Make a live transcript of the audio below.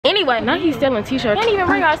Anyway, now he's selling t-shirts. Can't even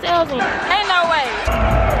bring ourselves in. Ain't no way.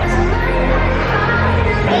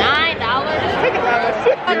 $9.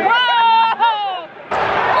 Whoa!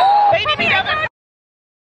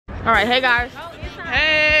 All right, hey guys.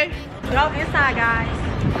 Hey. Go inside, guys.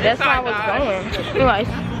 That's how I was going. Anyways,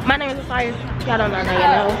 my name is Asire. Y'all don't know, now you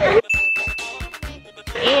know.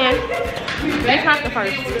 And it's not the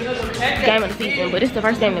first game of the season, but it's the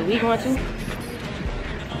first game that we going to.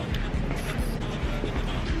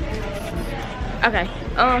 Okay,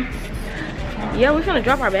 yeah, we're gonna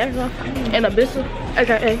drop our bags off in Abyssa,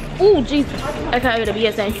 aka, ooh, Jesus, aka the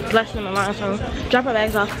BSA, Blessed in the Lions Room. Drop our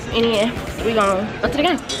bags off, and then we gonna go to the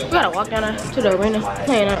game. We gotta walk down there to the arena,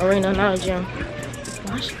 playing an arena, not a gym.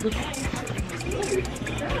 Gosh, look.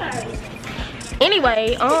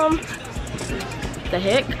 Anyway, the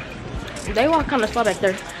heck? They walk kind of slow back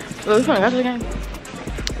there. But we finna go to the game.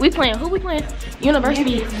 We playing, who we playing?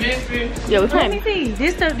 University. Memphis. Yeah, we playing. Let me see.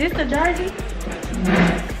 This the jersey?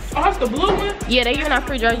 Oh, that's the blue one? Yeah, they giving out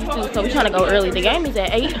free jerseys too, so we trying to go early. The game is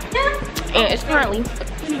at 8, and it's currently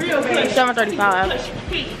 7:35.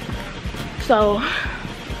 So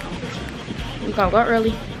we gonna go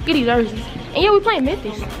early, get these jerseys, and yeah, we playing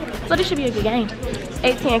Memphis, so this should be a good game.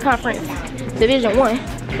 8-10 conference, Division 1.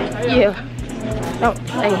 Yeah. Don't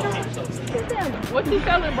play. What's he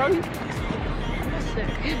selling, bro?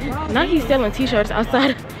 Now he's selling t-shirts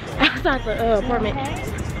outside the apartment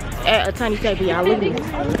at a tiny table, y'all. Look at this.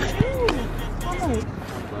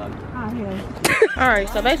 Alright,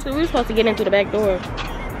 so basically we were supposed to get into the back door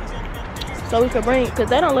so we could bring, because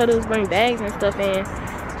they don't let us bring bags and stuff in.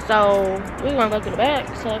 So we're gonna go to the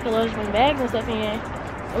back so they can let us bring bags and stuff in.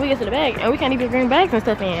 And we get to the back and we can't even bring bags and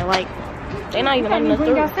stuff in. Like, they're not even letting us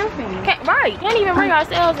through. Can't even bring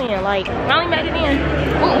ourselves in. Like, I only made it in.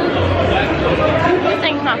 Ooh. This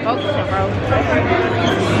thing's not focusing, bro.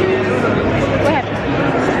 What happened?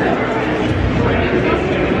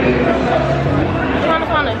 I'm trying to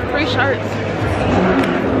find the free shirts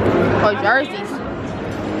or jerseys.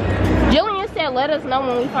 Jillian said let us know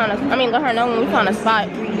when we find let her know when we find a spot.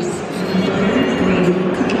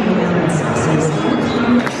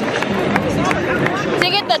 To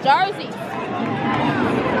get the jerseys.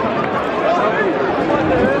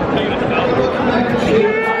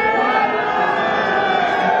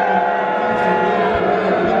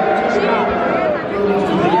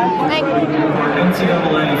 Thank you.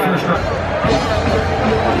 NCAA first round.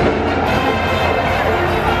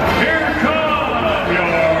 Here come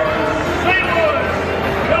your St. Louis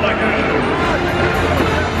Pelicans.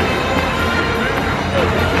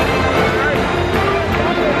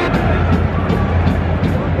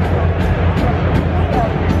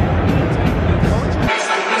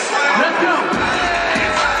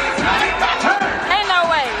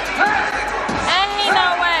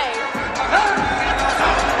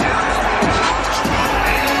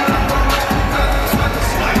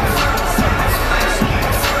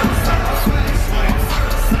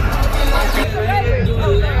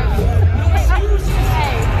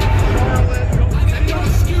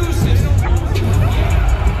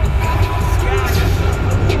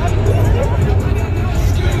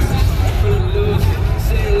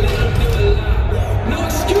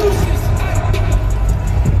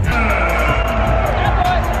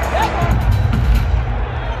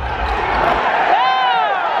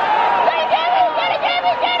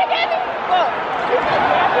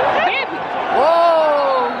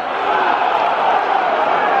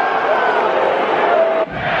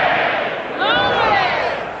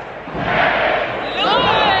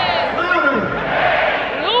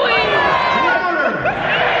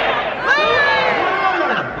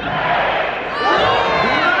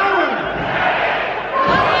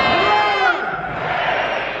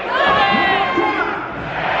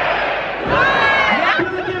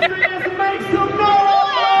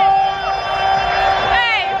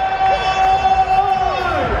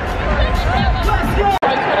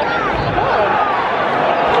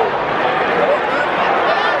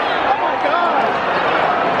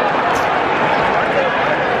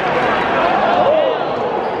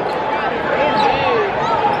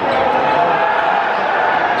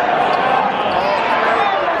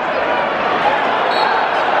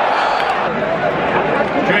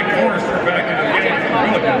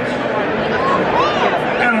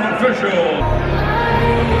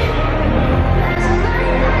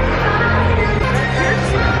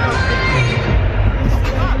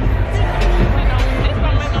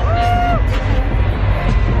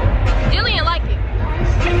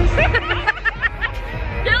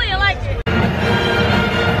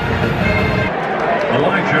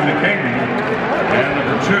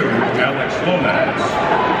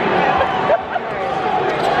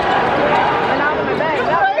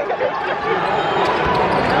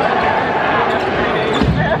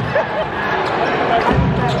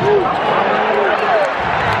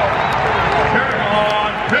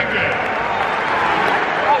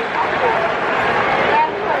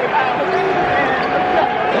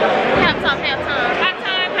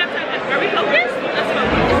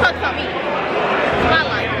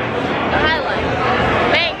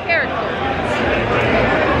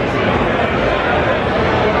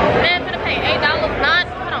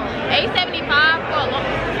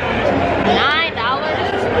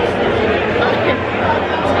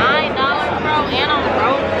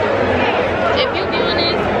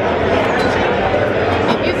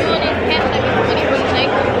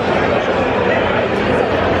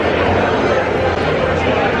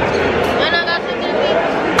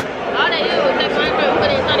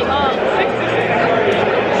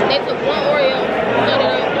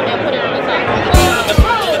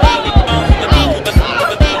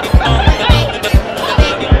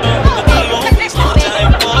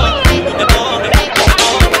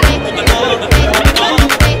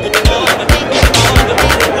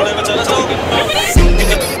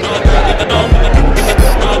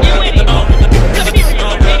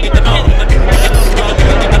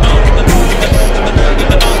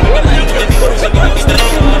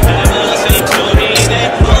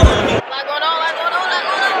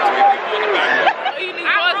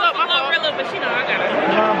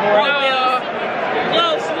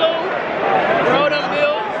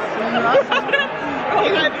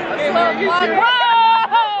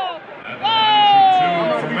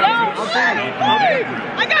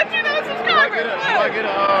 get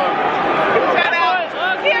a shout out.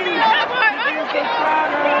 She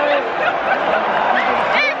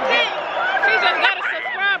just got a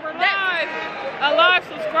subscriber live. A live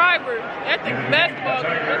subscriber at the basketball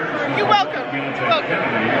game. You're welcome. You're welcome.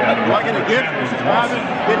 Do I get a gift for subscribing?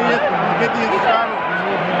 50 subscribers?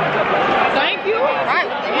 Thank you. Right.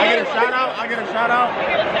 I get a shout out.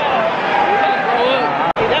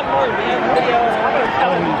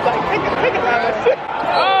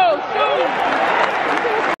 Oh, shoot.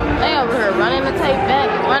 They over here running the tape back.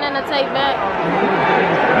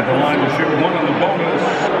 At the line to shoot one on the bonus.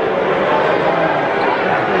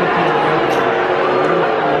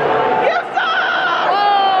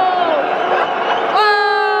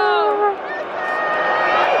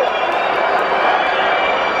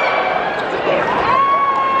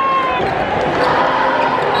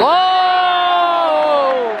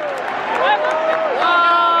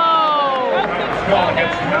 Ball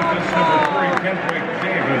against Memphis, number 3, Kendrick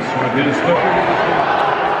Davis with his third.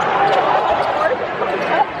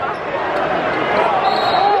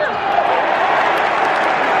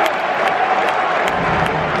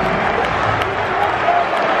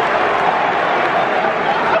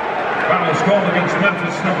 Foul called against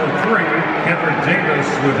Memphis, number 3, Kendrick Davis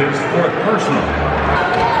with his 4th personal.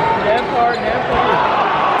 That part.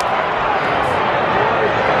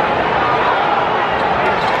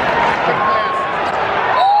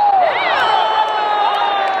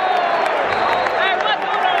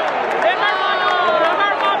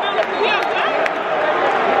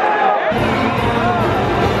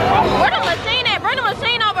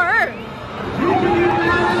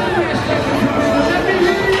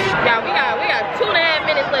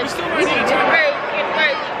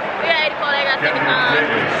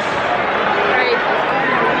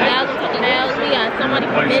 Somebody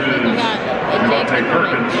from Memphis who got ejected from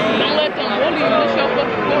the game. Don't let them bully you to show up the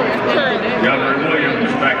floor. Gunnar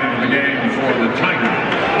Williams back into the game for the Tigers.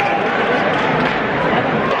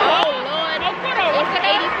 Oh, Lord. It's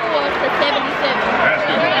 84 to 77.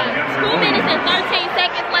 We got 2 minutes and 13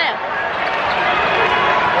 seconds left.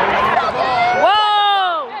 Whoa!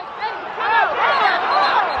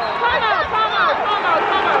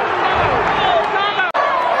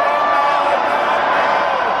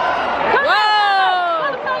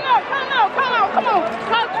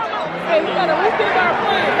 Hey, we gotta restart our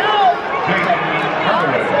plan. No!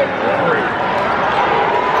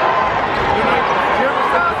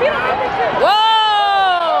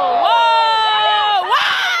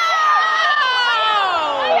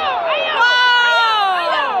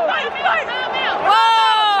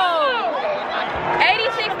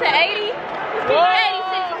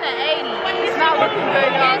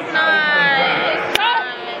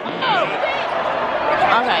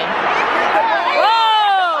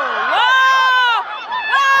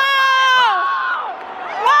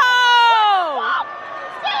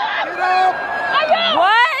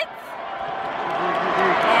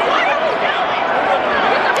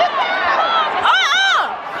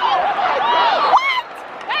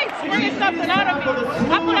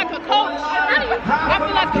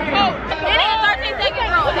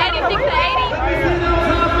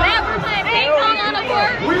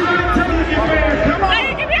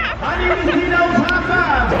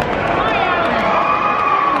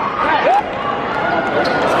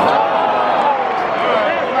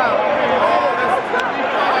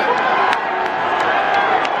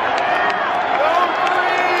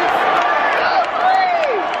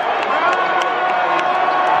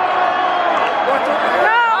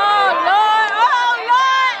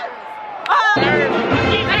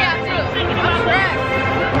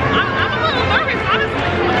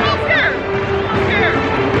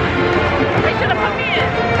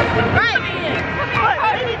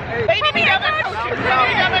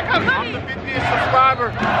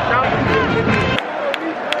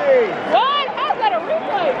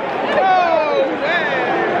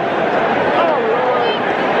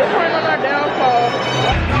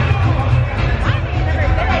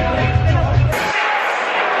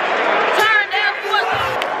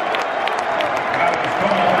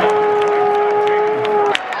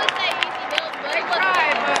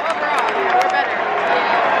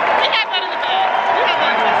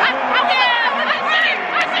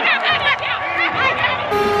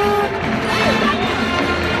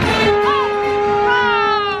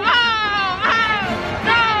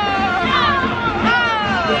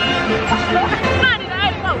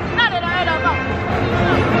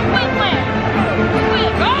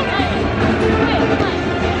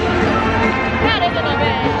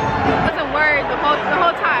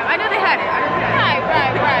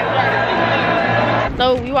 So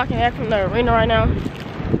we walking back from the arena right now.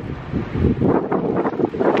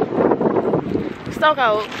 so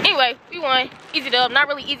cold. Anyway, we won. Easy dub. Not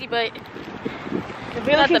really easy, but the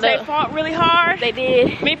Billikens, they fought really hard. They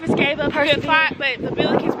did. Memphis gave up a good fight, but the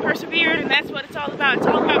Billikens persevered, and that's what it's all about. It's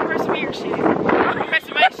all about perseverance.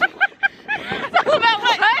 Preservation. It's all about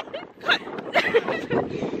what?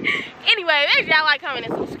 Anyway, make sure y'all like, comment,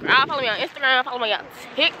 and subscribe. Follow me on Instagram. Follow me on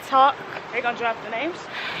TikTok. They gonna drop the names?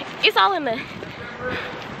 It's all in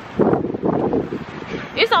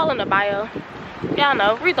the bio. Y'all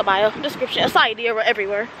know. Read the bio, description, it's idea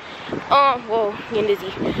everywhere. Whoa, getting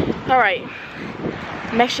dizzy. Alright.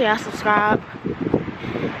 Make sure y'all subscribe.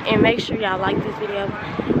 And make sure y'all like this video.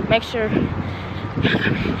 Make sure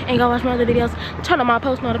and go watch my other videos. Turn on my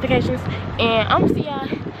post notifications. And I'm gonna see y'all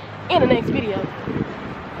in the next video.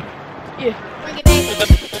 Yeah.